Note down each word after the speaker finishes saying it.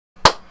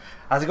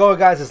How's it going,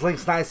 guys? It's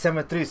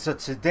Links973. So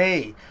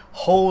today,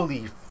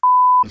 holy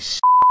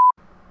shit.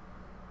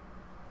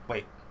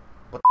 Wait,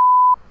 what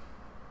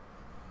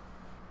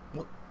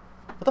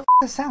the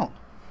is sound?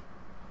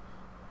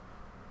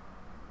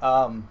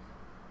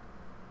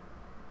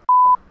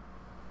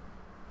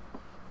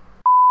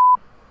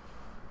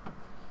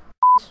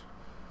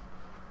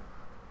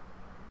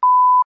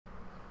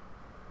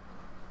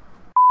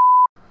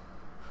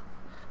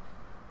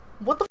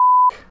 What the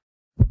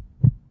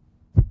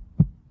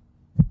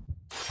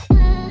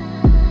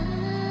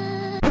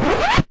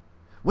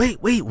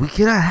Wait, we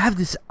cannot have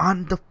this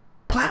on the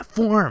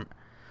platform,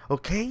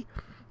 okay?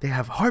 They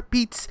have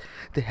heartbeats,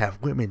 they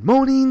have women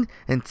moaning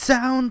and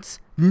sounds.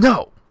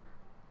 No!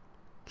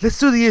 Let's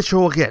do the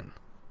intro again.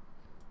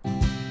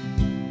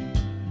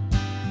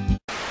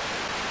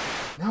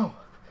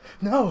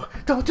 No,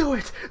 don't do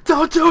it!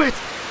 Don't do it!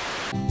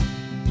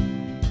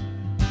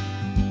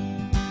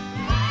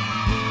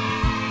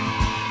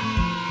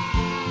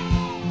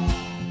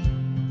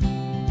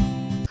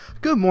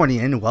 Good morning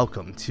and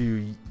welcome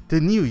to the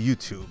new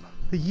YouTube.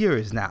 The year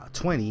is now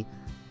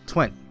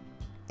 2020,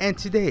 and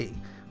today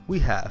we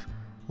have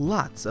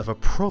lots of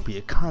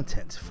appropriate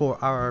content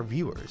for our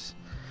viewers.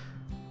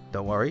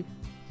 Don't worry,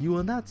 you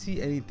will not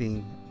see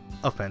anything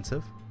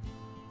offensive,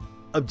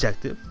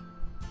 objective,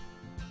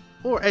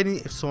 or any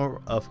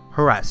sort of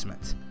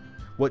harassment.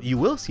 What you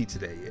will see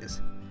today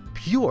is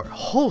pure,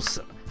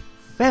 wholesome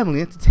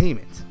family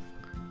entertainment.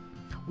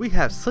 We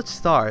have such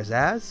stars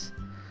as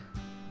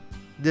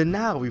the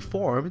now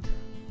reformed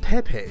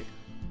Pepe.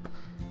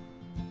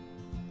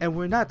 And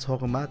we're not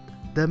talking about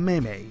the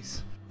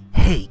memes.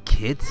 Hey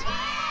kids,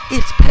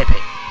 it's Pepe.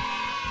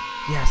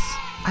 Yes,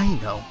 I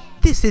know,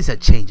 this is a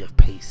change of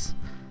pace.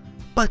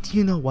 But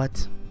you know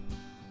what?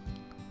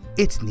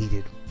 It's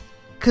needed,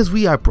 cause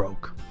we are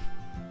broke.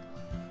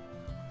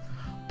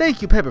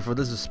 Thank you, Pepe, for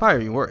those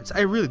inspiring words. I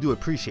really do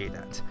appreciate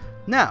that.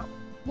 Now,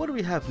 what do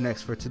we have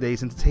next for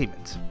today's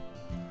entertainment?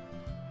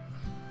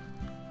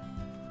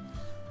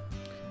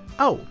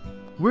 Oh,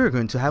 we're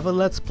going to have a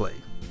Let's Play.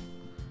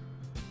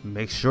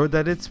 Make sure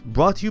that it's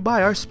brought to you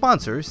by our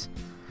sponsors.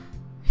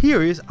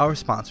 Here is our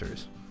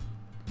sponsors.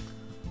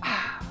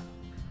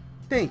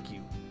 Thank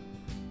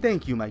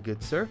you, my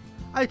good sir.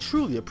 I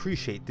truly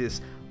appreciate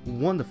this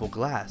wonderful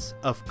glass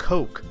of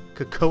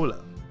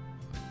Coca-Cola.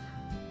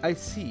 I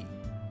see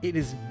it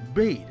is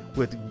made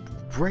with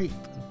great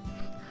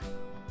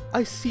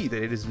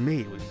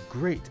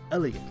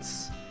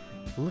elegance.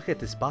 Look at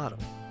this bottle.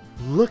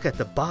 Look at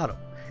the bottle.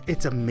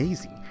 It's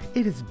amazing.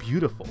 It is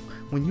beautiful.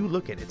 When you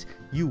look at it,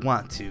 you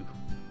want to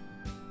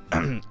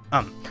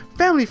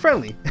family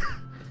friendly.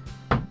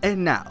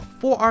 And now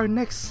for our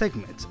next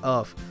segment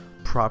of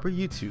proper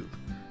YouTube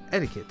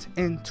etiquette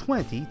in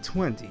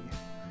 2020.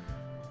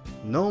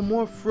 No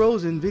more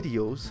Frozen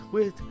videos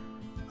with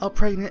a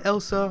pregnant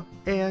Elsa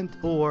and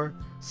or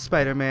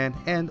Spider-Man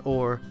and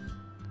or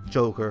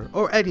Joker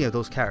or any of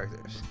those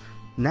characters.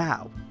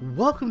 Now,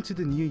 welcome to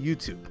the new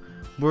YouTube,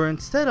 where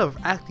instead of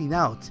acting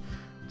out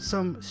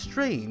some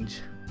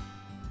strange,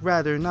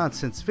 rather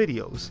nonsense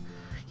videos,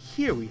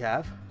 here we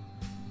have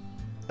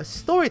a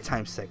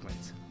storytime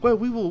segment where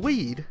we will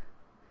read.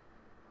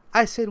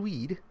 I said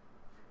weed.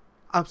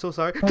 I'm so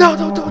sorry. No,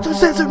 don't you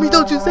censor me!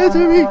 Don't you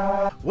censor me!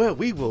 Where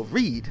we will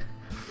read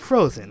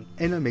Frozen,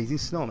 an Amazing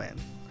Snowman.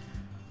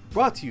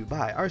 Brought to you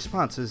by our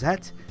sponsors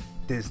at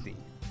Disney.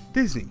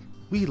 Disney,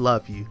 we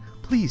love you.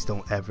 Please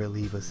don't ever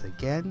leave us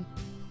again.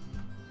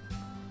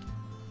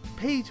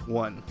 Page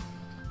 1.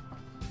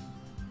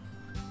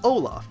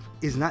 Olaf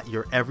is not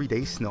your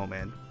everyday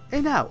snowman.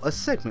 And now a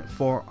segment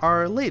for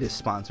our latest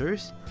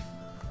sponsors,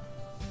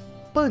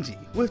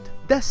 Bungie with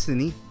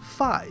Destiny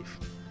 5.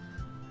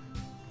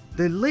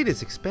 The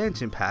latest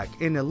expansion pack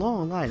in a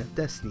long line of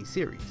Destiny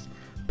series.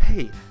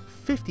 Pay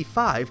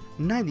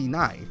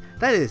 $55.99.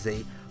 That is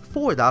a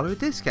 $4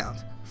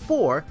 discount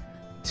for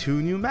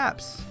 2 new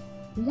maps,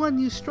 1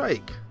 new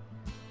strike,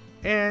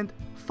 and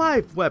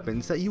 5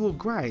 weapons that you will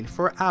grind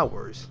for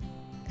hours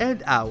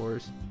and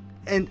hours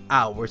and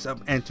hours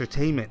of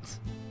entertainment.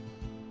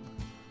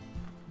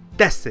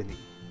 Destiny,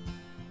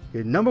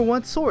 your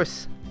 #1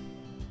 source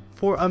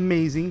for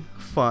amazing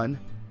fun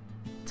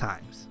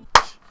times.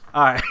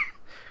 Alright,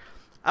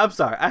 I'm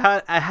sorry,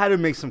 I had to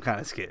make some kind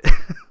of skit.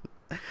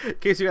 In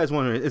case you guys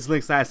wondering, it's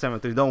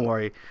Links973. Don't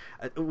worry,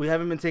 we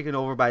haven't been taken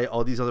over by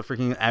all these other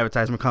freaking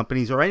advertisement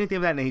companies or anything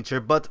of that nature.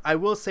 But I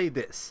will say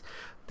this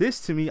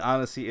to me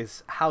honestly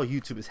is how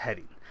YouTube is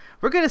heading.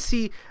 We're gonna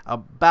see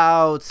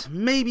about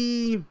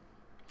maybe,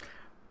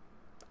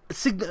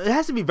 it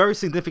has to be very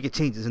significant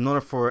changes in order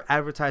for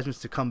advertisements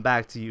to come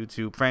back to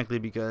YouTube, frankly,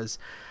 because,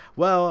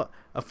 well,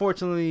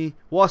 unfortunately,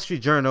 Wall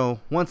Street Journal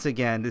once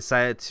again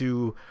decided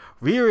to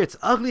rear its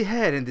ugly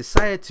head and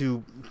decided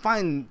to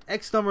find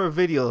X number of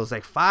videos,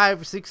 like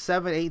 5, 6,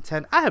 7, 8,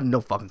 10. I have no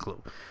fucking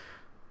clue.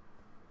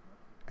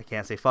 I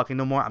can't say fucking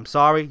no more. I'm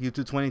sorry,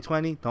 YouTube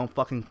 2020. Don't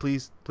fucking,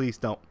 please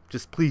don't.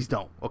 Just please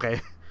don't,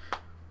 okay?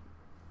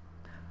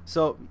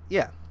 So,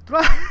 yeah.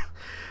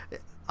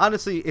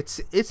 Honestly, it's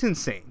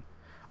insane.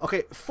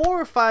 Okay,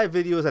 4 or 5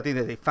 videos I think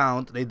that they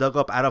found, they dug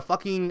up out of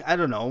fucking, I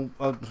don't know,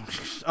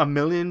 a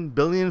million,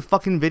 billion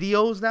fucking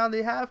videos now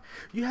they have.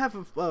 You have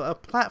a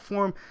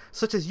platform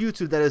such as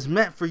YouTube that is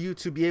meant for you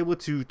to be able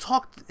to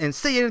talk and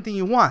say anything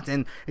you want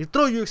and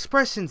throw your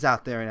expressions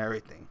out there and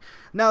everything.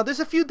 Now, there's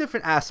a few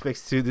different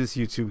aspects to this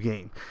YouTube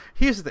game.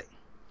 Here's the thing.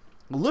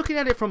 Looking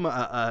at it from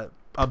a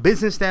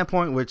business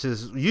standpoint, which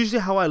is usually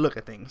how I look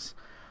at things,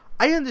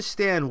 I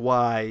understand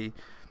why,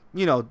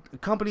 you know,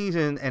 companies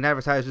and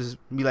advertisers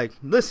be like,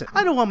 listen,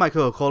 I don't want my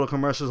Coca-Cola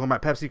commercials or my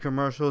Pepsi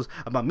commercials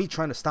about me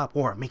trying to stop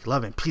war and make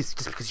love and peace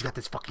just because you got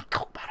this fucking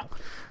Coke bottle.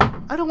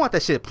 I don't want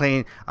that shit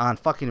playing on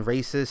fucking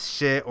racist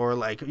shit or,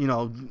 like, you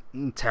know,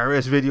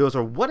 terrorist videos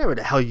or whatever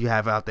the hell you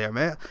have out there,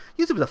 man.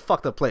 YouTube is a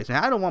fucked up place,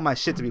 man. I don't want my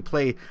shit to be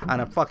played on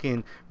a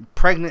fucking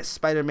pregnant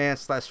Spider-Man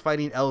 /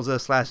 fighting Elsa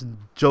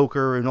 /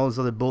 Joker and all this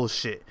other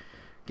bullshit.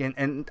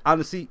 And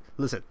honestly,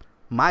 listen,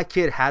 my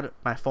kid had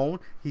my phone.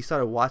 He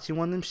started watching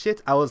one of them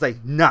shits. I was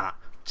like, nah,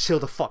 chill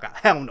the fuck out.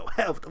 Hell no.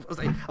 Hell.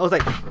 I was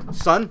like,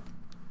 son,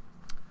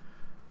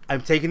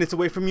 I'm taking this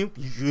away from you.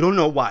 You don't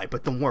know why,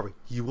 but don't worry.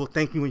 You will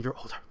thank me when you're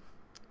older.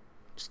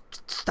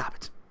 Just stop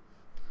it.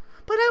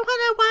 But I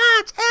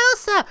want to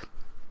watch Elsa.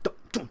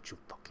 Don't you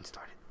fucking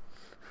start it.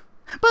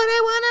 But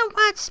I want to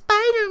watch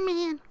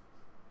Spider-Man.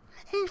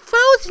 And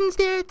Frozen's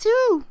there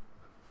too.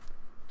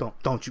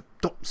 Don't,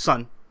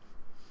 son.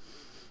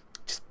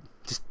 Just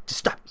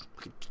stop.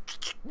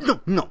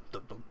 No,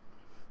 don't.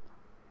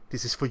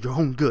 This is for your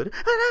own good. And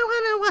I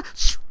want to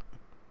watch.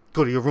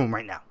 Go to your room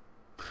right now.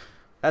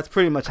 That's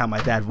pretty much how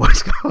my dad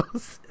voice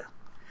goes.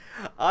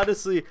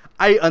 Honestly,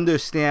 I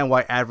understand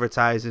why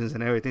advertisers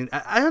and everything,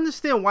 I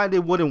understand why they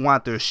wouldn't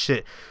want their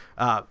shit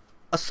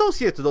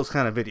associated to those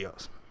kind of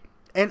videos.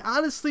 And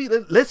honestly,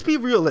 let's be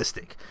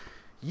realistic.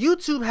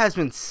 YouTube has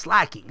been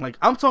slacking. Like,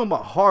 I'm talking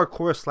about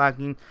hardcore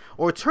slacking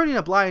or turning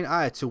a blind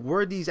eye to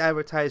where these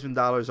advertisement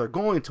dollars are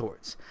going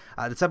towards.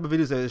 The type of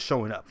videos that are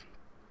showing up.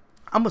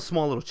 I'm a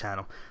small little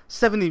channel.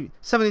 70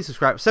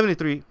 subscribers,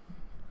 73.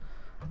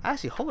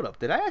 Actually, hold up.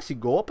 Did I actually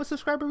go up a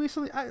subscriber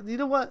recently? You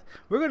know what?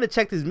 We're going to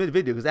check this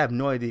mid-video because I have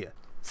no idea.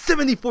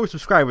 74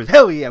 subscribers.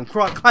 Hell yeah. I'm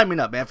climbing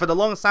up, man. For the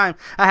longest time,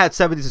 I had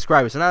 70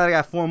 subscribers. So now that I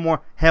got 4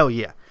 more, hell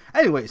yeah.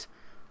 Anyways,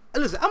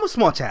 listen, I'm a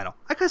small channel.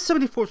 I got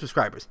 74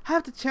 subscribers.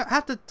 Half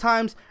the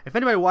times, if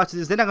anybody watches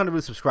this, they're not going to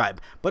really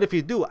subscribe. But if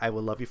you do, I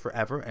will love you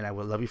forever, and I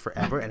will love you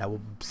forever, and I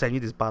will send you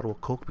this bottle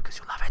of Coke because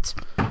you love it.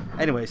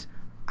 Anyways,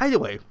 either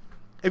way,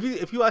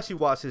 if you actually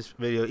watch this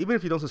video, even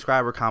if you don't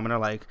subscribe or comment or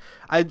like,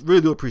 I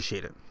really do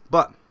appreciate it.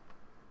 But,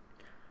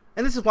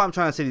 and this is why I'm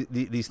trying to say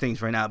these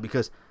things right now,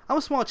 because I'm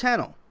a small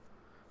channel.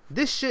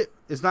 This shit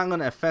is not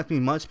going to affect me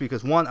much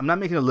because, one, I'm not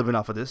making a living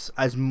off of this.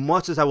 As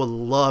much as I would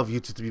love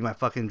YouTube to be my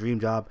fucking dream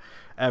job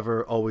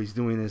ever, always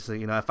doing this.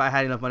 You know, if I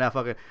had enough money,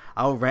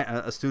 I would rent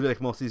a studio like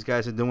most of these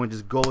guys are doing.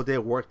 Just go there,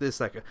 work this.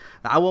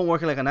 I won't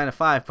work it like a 9 to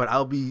 5, but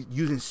I'll be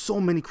using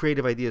so many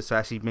creative ideas to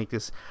actually make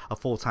this a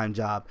full-time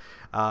job.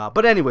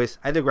 But anyways,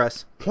 I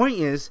digress. Point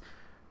is,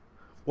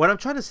 what I'm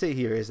trying to say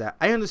here is that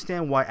I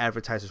understand why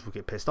advertisers would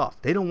get pissed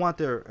off. They don't want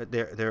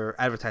their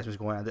advertisements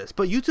going on this.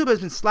 But YouTube has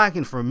been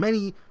slacking for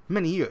many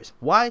years.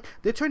 Why?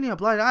 They're turning a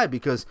blind eye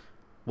because,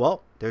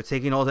 well, they're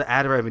taking all the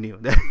ad revenue.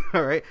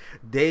 All right,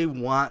 they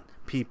want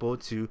people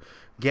to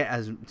get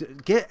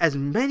as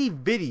many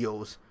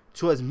videos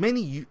to as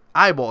many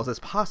eyeballs as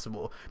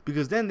possible,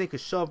 because then they could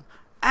shove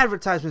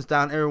advertisements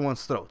down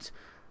everyone's throats.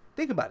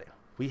 Think about it.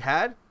 We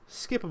had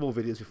skippable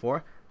videos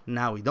before.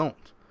 Now we don't.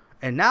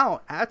 And now,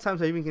 ad times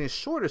are even getting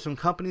shorter, so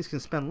companies can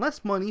spend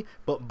less money,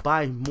 but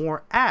buy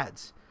more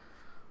ads.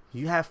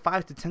 You have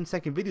 5 to 10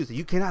 second videos that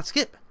you cannot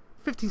skip.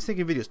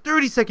 15-second videos,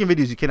 30-second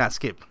videos you cannot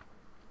skip.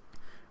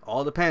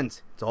 All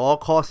depends. It's all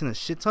costing a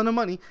shit ton of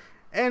money.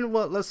 And,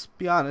 well, let's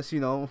be honest, you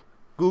know,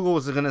 Google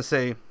is going to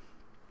say,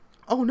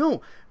 oh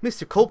no,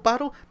 Mr. Coke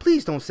Bottle,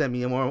 please don't send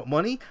me more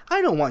money.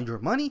 I don't want your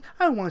money.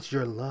 I want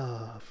your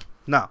love.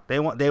 No, they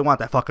want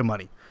that fucking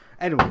money.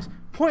 Anyways,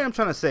 point I'm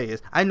trying to say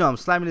is, I know I'm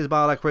slamming this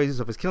bottle like crazy,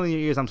 so if it's killing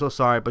your ears, I'm so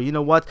sorry, but you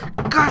know what?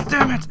 God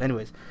damn it!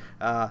 Anyways,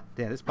 damn,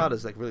 this bottle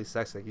is like really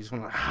sexy. Like, you just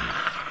want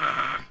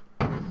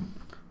to.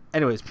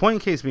 Anyways, point in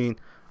case being,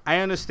 I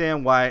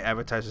understand why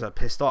advertisers are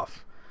pissed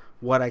off.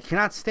 What I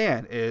cannot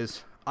stand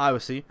is,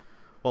 obviously,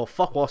 well,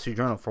 fuck Wall Street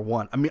Journal for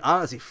one. I mean,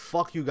 honestly,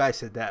 fuck you guys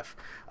to death.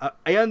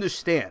 I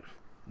understand.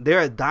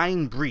 They're a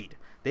dying breed.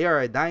 They are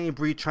a dying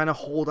breed trying to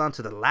hold on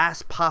to the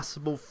last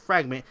possible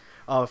fragment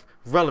of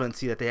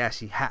relevancy that they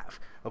actually have.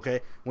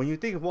 Okay, when you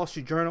think of Wall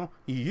Street Journal,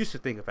 you used to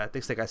think of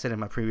ethics, like I said in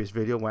my previous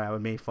video when I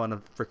made fun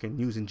of freaking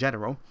news in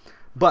general.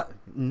 But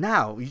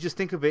now you just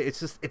think of it,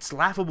 it's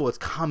laughable, it's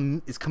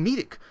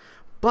comedic.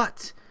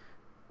 But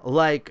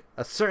like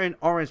a certain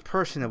orange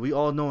person that we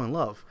all know and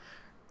love,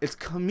 it's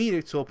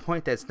comedic to a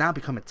point that it's now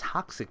becoming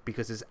toxic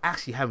because it's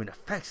actually having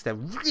effects that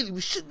really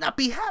we should not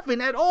be having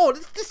at all.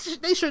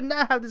 They should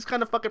not have this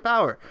kind of fucking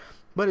power.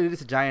 But it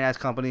is a giant ass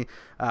company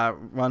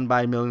run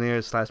by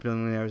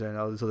millionaires/billionaires and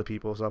all these other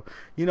people. So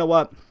you know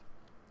what?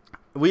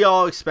 We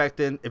all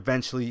expected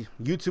eventually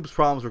YouTube's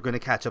problems were going to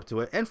catch up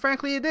to it, and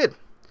frankly, it did.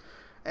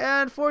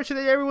 And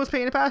fortunately, everyone's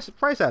paying the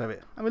price out of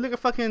it. I mean, look at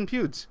fucking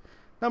Pewds.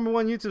 #1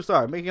 YouTube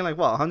star, making like,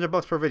 what,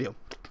 $100 per video.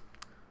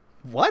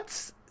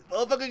 What?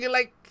 Motherfucker get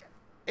like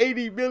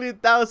 80 million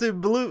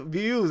thousand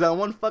views on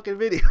one fucking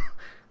video.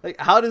 Like,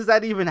 how does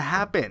that even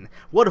happen?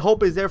 What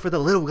hope is there for the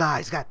little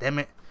guys? God damn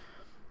it.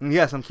 And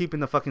yes, I'm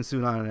keeping the fucking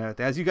suit on and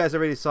everything. As you guys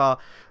already saw,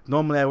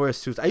 normally I wear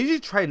suits. I usually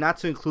try not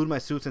to include my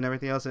suits and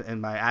everything else in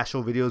my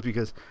actual videos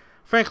because,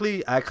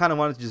 frankly, I kind of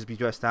wanted to just be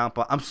dressed down.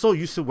 But I'm so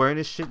used to wearing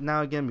this shit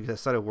now again because I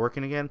started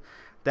working again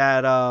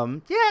that,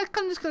 yeah,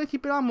 I'm just going to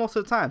keep it on most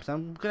of the time. So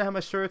I'm going to have my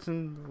shirts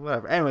and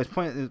whatever. Anyways,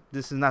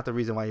 this is not the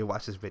reason why you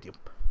watch this video.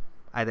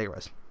 I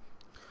digress.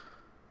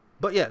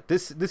 But yeah,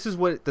 this is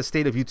what the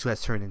state of YouTube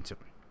has turned into.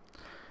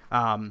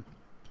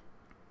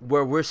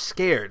 Where we're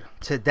scared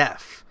to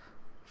death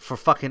for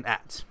fucking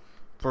ads,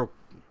 for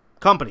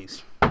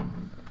companies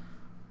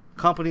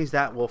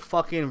that will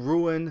fucking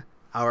ruin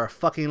our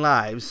fucking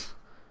lives.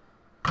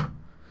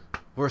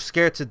 We're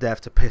scared to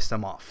death to piss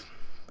them off.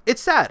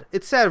 It's sad.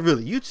 It's sad,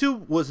 really.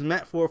 YouTube was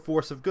meant for a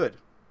force of good.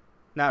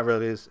 Not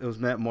really. It was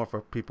meant more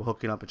for people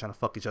hooking up and trying to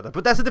fuck each other.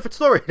 But that's a different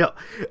story, though.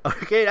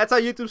 Okay, that's how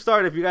YouTube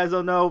started. If you guys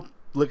don't know,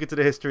 look into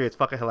the history. It's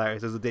fucking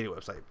hilarious. It's a dating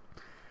website.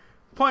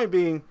 Point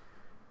being,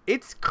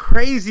 it's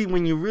crazy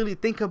when you really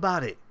think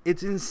about it.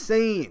 It's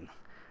insane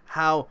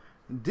how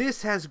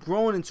this has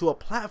grown into a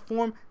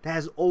platform that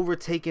has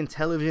overtaken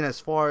television as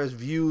far as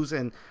views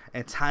and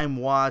time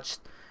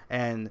watched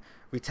and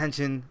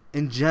retention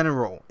in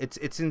general. It's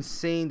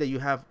insane that you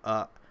have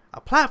a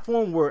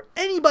platform where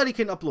anybody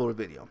can upload a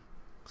video,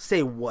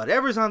 say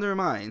whatever's on their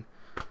mind,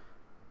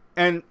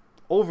 and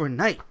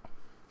overnight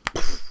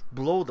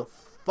blow the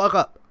fuck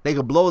up. They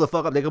could blow the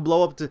fuck up. They could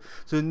blow up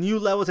to new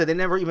levels that they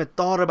never even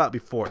thought about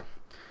before.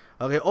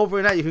 Okay,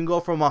 overnight you can go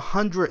from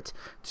 100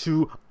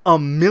 to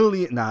 1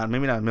 million. Nah,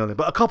 maybe not 1 million,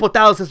 but a couple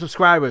thousand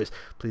subscribers.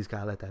 Please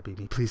God, let that be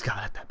me. Please God,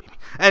 let that be me.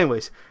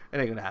 Anyways, it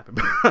ain't gonna happen.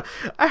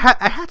 I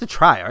had to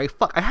try. All right,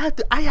 fuck. I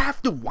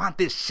have to want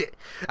this shit.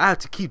 I have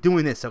to keep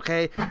doing this.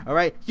 Okay, all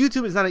right.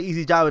 YouTube is not an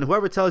easy job, and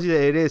whoever tells you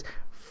that it is,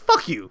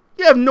 fuck you.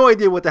 You have no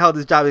idea what the hell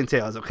this job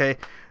entails. Okay.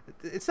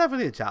 It's not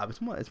really a job.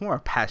 It's more a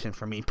passion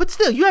for me. But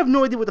still, you have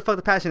no idea what the fuck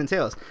the passion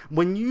entails.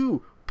 When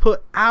you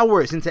put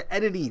hours into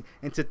editing,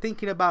 into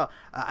thinking about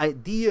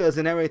ideas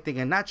and everything,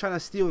 and not trying to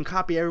steal and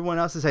copy everyone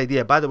else's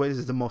idea. By the way, this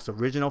is the most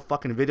original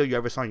fucking video you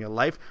ever saw in your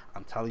life.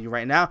 I'm telling you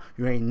right now,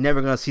 you ain't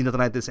never gonna see nothing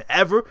like this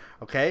ever.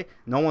 Okay,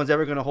 no one's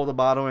ever gonna hold a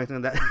bottle or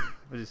anything like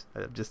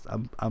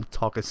that. I'm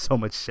talking so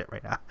much shit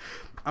right now.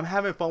 I'm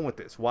having fun with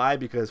this. Why?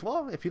 Because,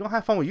 well, if you don't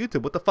have fun with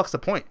YouTube, what the fuck's the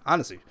point?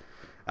 Honestly.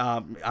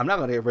 I'm not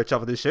gonna get rich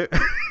off of this shit.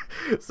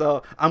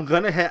 So I'm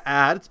gonna hit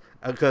ads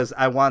because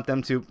I want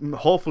them to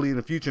hopefully in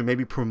the future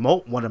maybe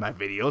promote one of my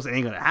videos. It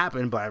ain't gonna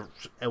happen, but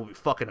it would be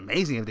fucking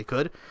amazing if they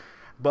could.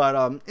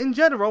 But in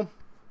general,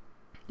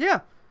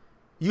 yeah,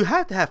 you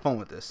have to have fun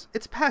with this.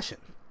 It's passion.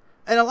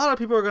 And a lot of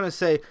people are gonna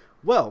say,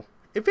 well,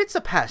 if it's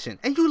a passion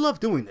and you love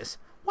doing this,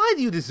 why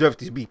do you deserve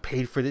to be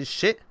paid for this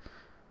shit?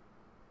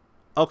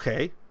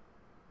 Okay,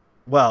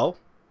 well,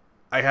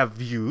 I have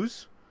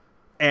views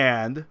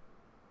and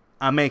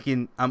I'm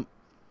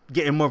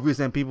getting more views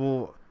than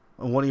people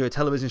on one of your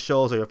television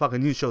shows or your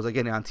fucking news shows are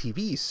getting on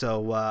TV.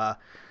 So,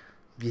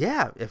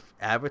 yeah, if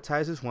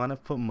advertisers want to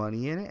put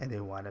money in it and they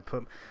want to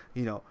put,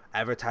 you know,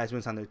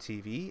 advertisements on their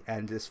TV,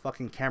 and this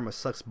fucking camera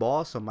sucks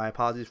balls, so my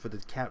apologies for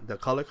the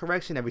color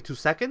correction every 2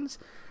 seconds.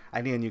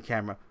 I need a new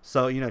camera.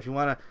 So, you know, if you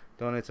want to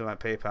donate to my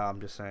PayPal, I'm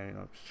just saying, you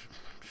know,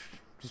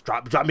 just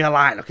drop me a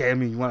line, okay? I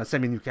mean, you want to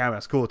send me a new camera,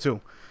 that's cool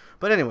too.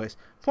 But anyways,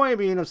 point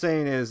being, I'm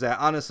saying is that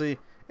honestly,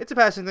 it's a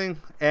passion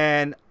thing,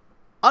 and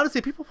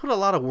honestly, people put a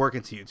lot of work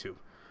into YouTube.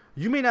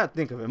 You may not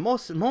think of it.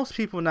 Most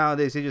people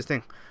nowadays, they just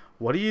think,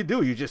 what do?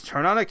 You just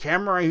turn on a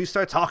camera and you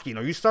start talking,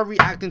 or you start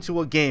reacting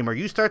to a game, or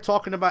you start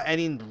talking about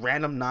any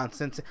random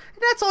nonsense. And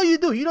that's all you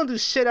do. You don't do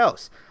shit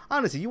else.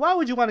 Honestly, why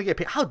would you want to get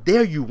paid? How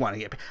dare you want to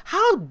get paid?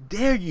 How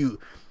dare you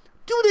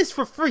do this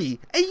for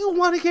free and you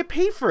want to get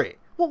paid for it?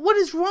 Well, what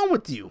is wrong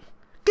with you?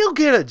 Go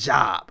get a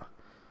job.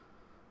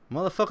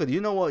 Motherfucker, do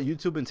you know what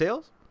YouTube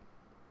entails?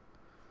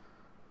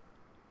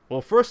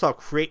 Well, first off,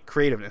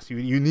 creativeness.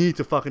 You need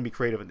to fucking be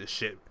creative in this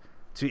shit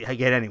to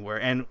get anywhere.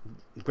 And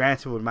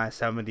granted, with my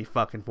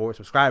 74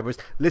 subscribers,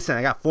 listen,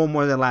 I got 4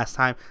 more than last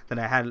time than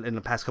I had in the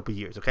past couple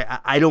years. Okay,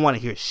 I don't want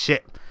to hear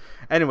shit.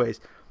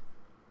 Anyways,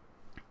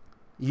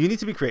 you need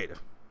to be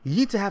creative. You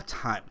need to have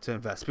time to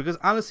invest, because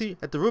honestly,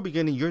 at the real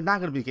beginning, you're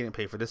not going to be getting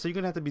paid for this. So you're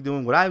going to have to be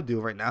doing what I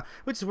do right now,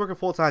 which is work a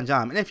full-time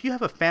job. And if you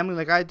have a family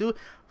like I do,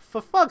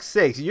 for fuck's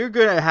sakes, you're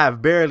going to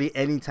have barely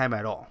any time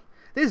at all.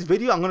 This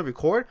video I'm going to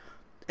record,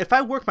 if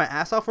I work my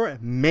ass off for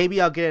it, maybe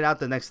I'll get it out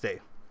the next day.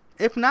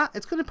 If not,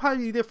 it's going to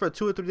probably be there for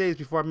 2 or 3 days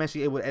before I'm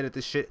actually able to edit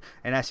this shit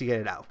and actually get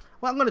it out.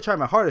 Well, I'm going to try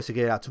my hardest to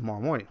get it out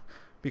tomorrow morning,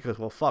 because,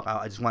 well, fuck,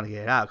 I just want to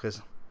get it out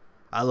because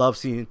I love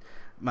seeing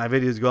my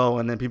videos go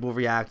and then people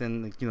react,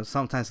 and, you know,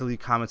 sometimes they leave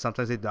comments,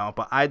 sometimes they don't.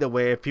 But either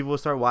way, if people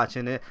start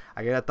watching it,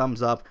 I get a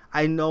thumbs up.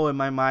 I know in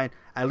my mind,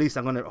 at least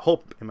I'm going to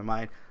hope in my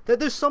mind, that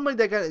there's somebody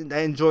that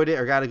enjoyed it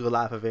or got a good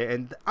laugh of it.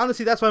 And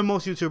honestly, that's why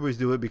most YouTubers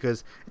do it,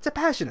 because it's a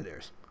passion of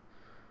theirs.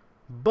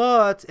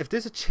 But if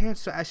there's a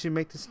chance to actually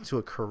make this into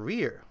a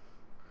career,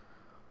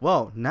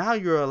 well, now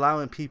you're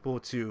allowing people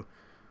to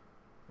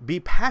be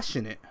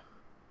passionate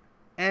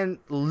and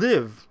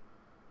live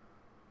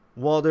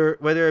while they're,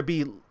 whether it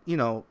be, you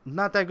know,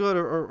 not that good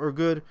or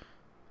good,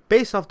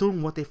 based off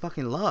doing what they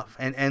fucking love.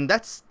 And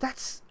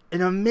that's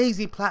an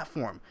amazing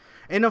platform.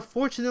 And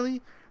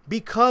unfortunately,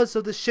 because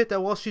of the shit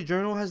that Wall Street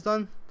Journal has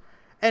done,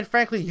 and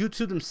frankly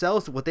YouTube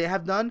themselves, what they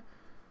have done,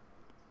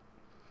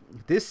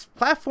 this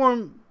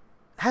platform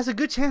has a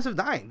good chance of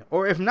dying.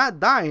 Or if not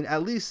dying,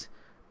 at least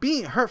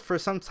being hurt for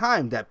some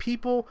time, that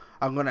people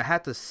are going to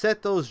have to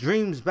set those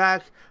dreams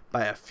back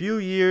by a few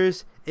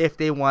years if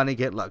they want to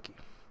get lucky.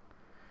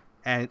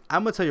 And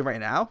I'm going to tell you right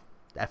now,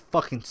 that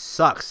fucking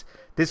sucks.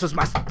 This was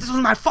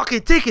my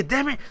fucking ticket,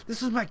 damn it.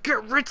 This was my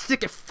get rich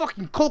ticket.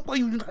 Fucking coke.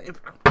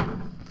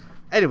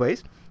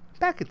 Anyways,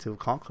 back into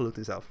conclude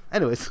yourself.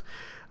 Anyways,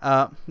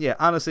 yeah,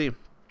 honestly,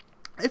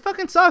 it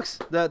fucking sucks.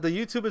 The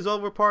YouTube is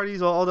over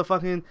parties, all the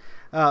fucking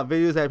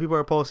videos that people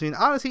are posting.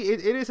 Honestly,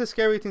 it is a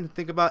scary thing to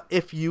think about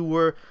if you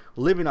were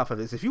living off of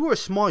this. If you were a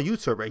small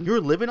YouTuber and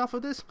you're living off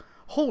of this,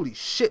 holy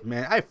shit,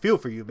 man. I feel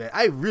for you, man.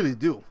 I really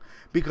do.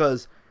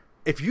 Because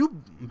if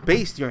you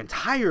based your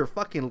entire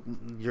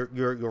fucking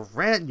your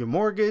rent, your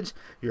mortgage,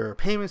 your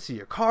payments to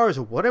your cars,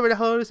 or whatever the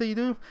hell it is that you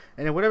do,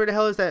 and then whatever the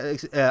hell is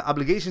that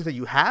obligations that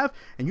you have,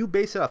 and you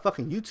base it on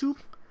fucking YouTube,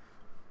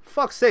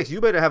 fuck sakes, you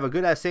better have a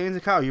good ass savings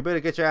account. You better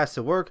get your ass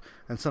to work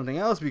and something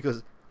else,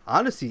 because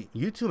honestly,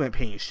 YouTube ain't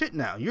paying you shit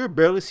now. You're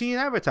barely seeing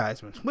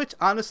advertisements, which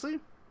honestly,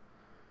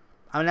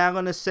 I'm not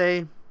gonna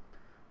say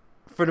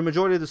for the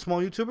majority of the small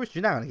YouTubers,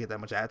 you're not gonna get that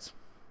much ads.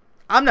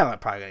 I'm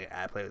not probably gonna get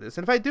ad play with this,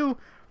 and if I do,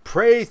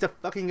 praise the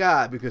fucking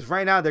God, because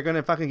right now they're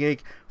gonna fucking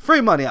get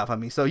free money off of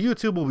me. So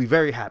YouTube will be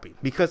very happy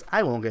because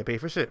I won't get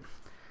paid for shit,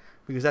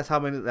 because that's how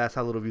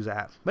little views I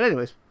have. But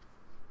anyways,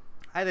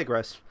 I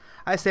digress.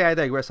 I say I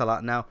digress a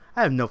lot now.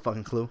 I have no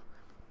fucking clue.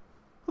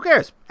 Who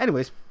cares?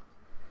 Anyways,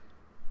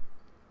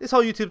 this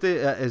whole YouTube thing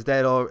is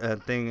dead or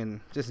thing,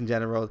 and just in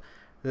general,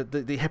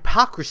 the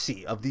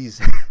hypocrisy of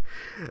these.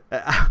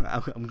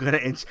 I'm gonna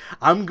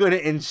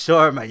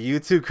ensure my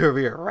YouTube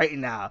career right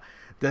now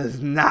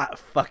does not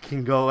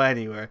fucking go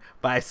anywhere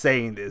by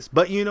saying this.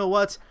 But you know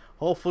what?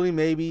 Hopefully,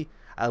 maybe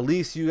at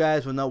least you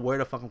guys will know where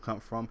the fuck I'm coming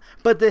from.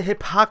 But the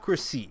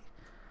hypocrisy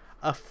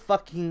of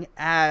fucking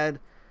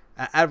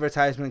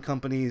advertisement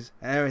companies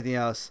and everything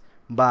else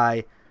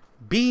by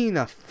being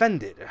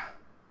offended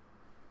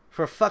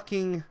for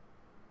fucking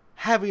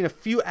having a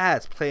few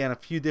ads play on a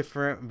few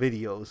different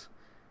videos.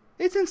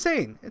 It's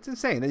insane. It's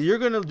insane that you're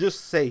gonna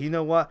just say, you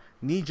know what,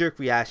 knee-jerk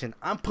reaction,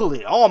 I'm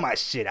pulling all my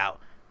shit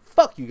out.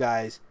 Fuck you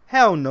guys.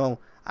 Hell no.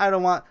 I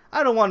don't want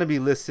to be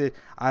listed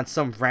on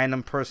some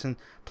random person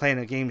playing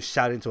a game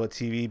shouting to a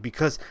TV,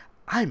 because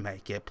I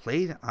might get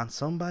played on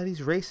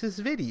somebody's racist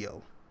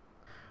video.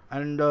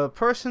 And the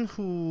person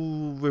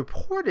who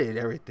reported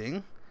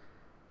everything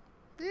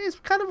is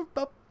kind of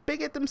a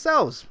bigot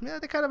themselves. Yeah,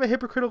 they're kind of a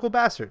hypocritical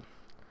bastard.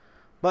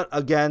 But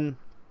again,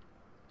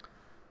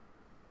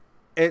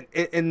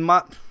 in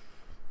my...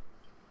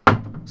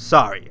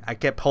 Sorry, I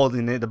kept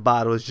holding it. The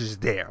bottle is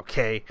just there,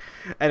 okay?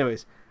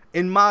 Anyways,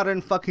 in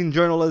modern fucking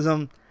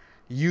journalism,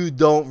 you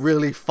don't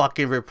really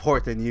fucking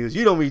report the news.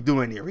 You don't really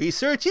do any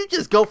research. You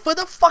just go for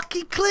the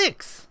fucking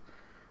clicks.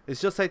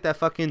 It's just like that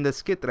fucking the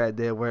skit that I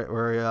did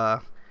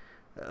where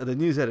the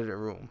news editor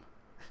room.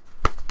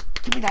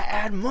 Give me that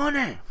ad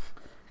money.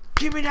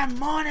 Give me that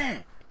money.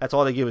 That's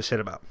all they give a shit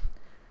about.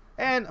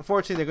 And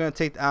unfortunately, they're going to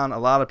take down a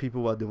lot of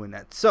people while doing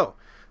that. So,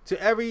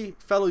 to every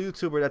fellow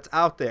YouTuber that's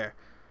out there,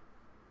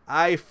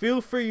 I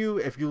feel for you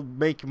if you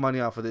make money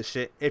off of this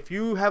shit. If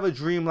you have a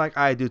dream like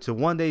I do to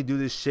one day do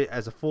this shit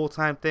as a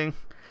full-time thing,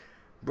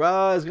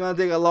 bro, it's going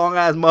to take a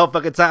long-ass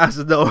motherfucking time,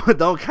 so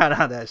don't count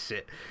on that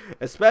shit.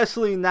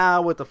 Especially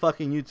now with the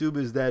fucking YouTube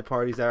is dead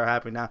parties that are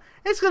happening now.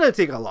 It's going to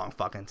take a long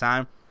fucking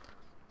time.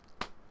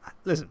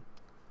 Listen,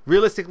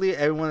 realistically,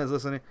 everyone that's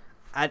listening,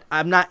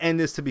 I'm not in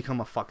this to become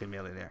a fucking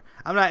millionaire.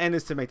 I'm not in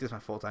this to make this my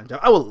full-time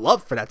job. I would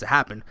love for that to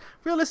happen.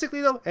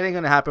 Realistically, though, it ain't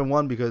going to happen.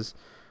 One, because,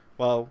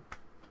 well,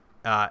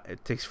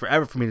 it takes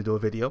forever for me to do a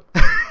video.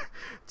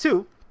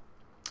 Two,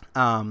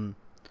 and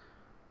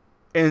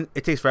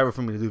it takes forever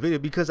for me to do a video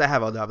because I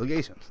have other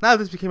obligations. Now, if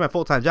this became my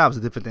full-time job, it's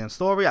a different damn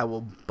story. I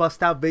will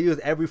bust out videos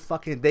every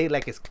fucking day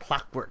like it's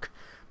clockwork,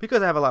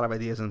 because I have a lot of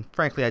ideas, and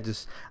frankly,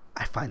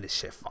 I find this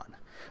shit fun.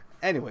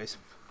 Anyways,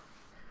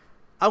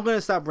 I'm going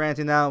to stop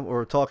ranting now,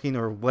 or talking,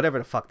 or whatever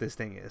the fuck this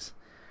thing is.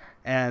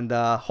 And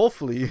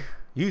hopefully,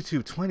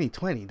 YouTube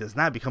 2020 does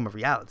not become a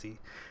reality.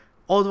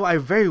 Although I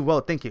very well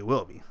think it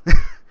will be.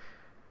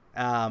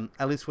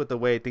 At least with the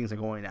way things are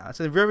going now. It's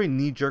a very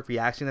knee-jerk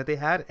reaction that they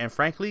had. And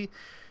frankly,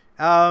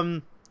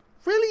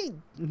 really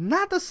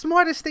not the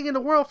smartest thing in the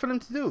world for them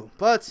to do.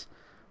 But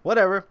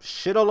whatever.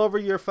 Shit all over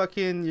your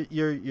fucking,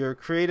 your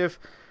creative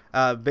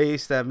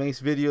base that makes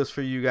videos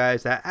for you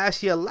guys, that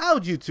actually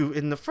allowed you to,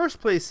 in the first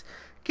place,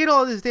 get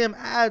all these damn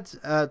ads,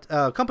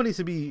 companies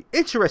to be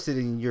interested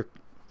in your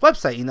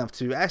website enough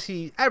to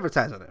actually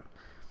advertise on them.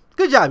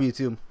 Good job,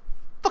 YouTube.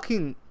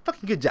 Fucking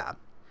good job.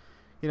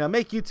 you know,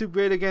 make YouTube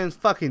great again,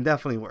 fucking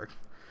definitely work.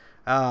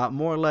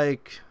 More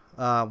like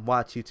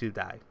watch YouTube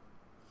die.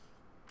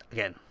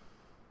 Again.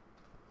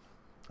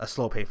 A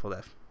slow, painful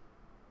death.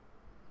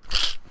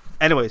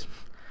 Anyways.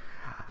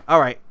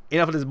 Alright,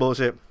 enough of this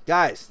bullshit.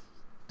 Guys,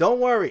 don't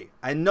worry.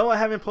 I know I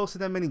haven't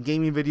posted that many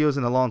gaming videos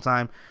in a long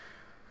time.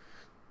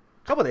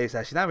 Couple days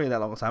actually, not really that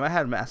long time. I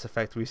had Mass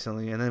Effect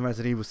recently, and then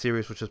Resident Evil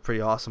series, which was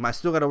pretty awesome. I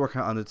still gotta work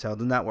on Undertale.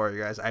 Do not worry,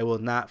 guys. I will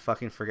not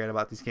fucking forget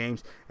about these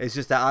games. It's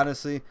just that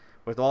honestly,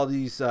 with all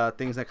these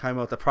things that came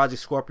out, the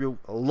Project Scorpio,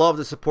 I love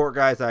the support,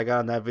 guys, that I got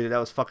on that video. That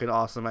was fucking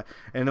awesome,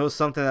 and it was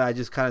something that I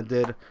just kind of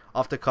did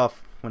off the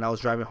cuff when I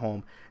was driving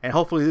home. And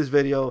hopefully this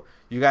video,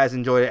 you guys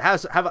enjoyed it.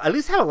 At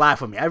least have a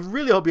laugh with me. I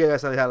really hope you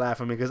guys had a laugh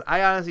with me, because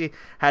I honestly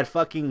had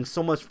fucking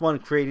so much fun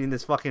creating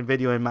this fucking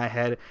video in my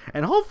head.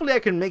 And hopefully I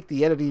can make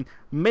the editing,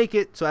 make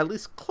it so at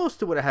least close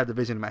to what I have the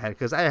vision in my head,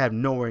 because I have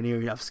nowhere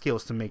near enough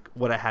skills to make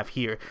what I have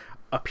here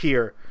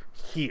appear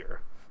here.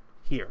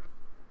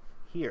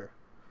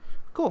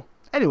 Cool.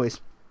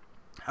 Anyways,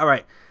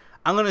 alright,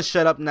 I'm gonna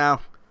shut up now.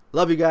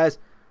 Love you guys.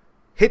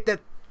 Hit that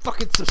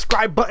fucking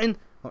subscribe button.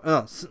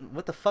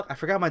 What the fuck? I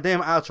forgot my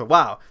damn outro.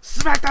 Wow.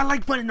 Smack that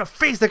like button in the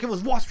face like it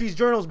was Wall Street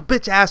Journal's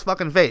bitch ass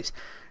fucking face.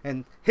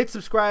 And hit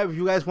subscribe if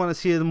you guys want to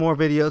see more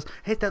videos.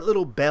 Hit that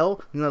little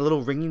bell, you know, that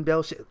little ringing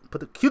bell. Shit.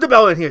 Cue the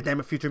bell in here, damn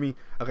it, future me.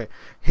 Okay.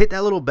 Hit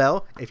that little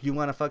bell if you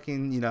want to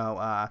fucking, you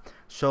know,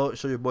 show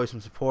your boy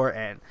some support,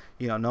 and,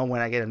 you know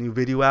when I get a new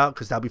video out,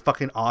 because that'll be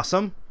fucking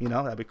awesome. You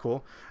know, that'd be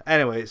cool.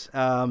 Anyways,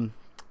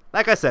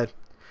 like I said,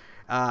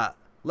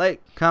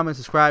 like, comment,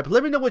 subscribe.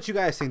 Let me know what you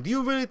guys think. Do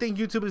you really think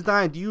YouTube is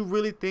dying? Do you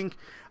really think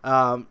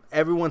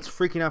everyone's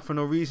freaking out for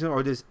no reason,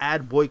 or this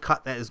ad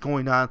boycott that is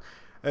going on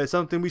is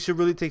something we should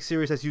really take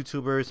serious as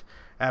YouTubers,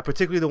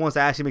 particularly the ones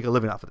that actually make a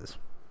living off of this?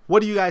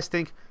 What do you guys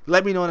think?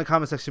 Let me know in the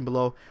comment section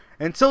below.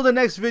 Until the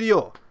next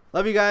video,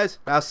 love you guys.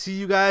 I'll see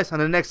you guys on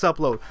the next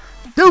upload.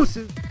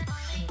 Deuces!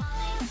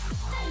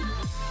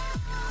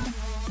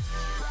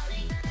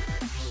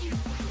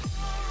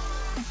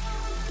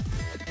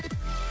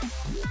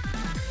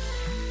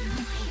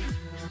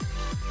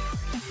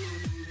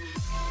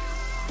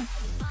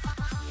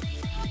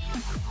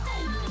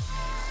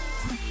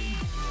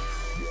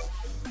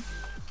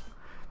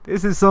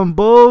 This is some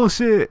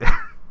bullshit.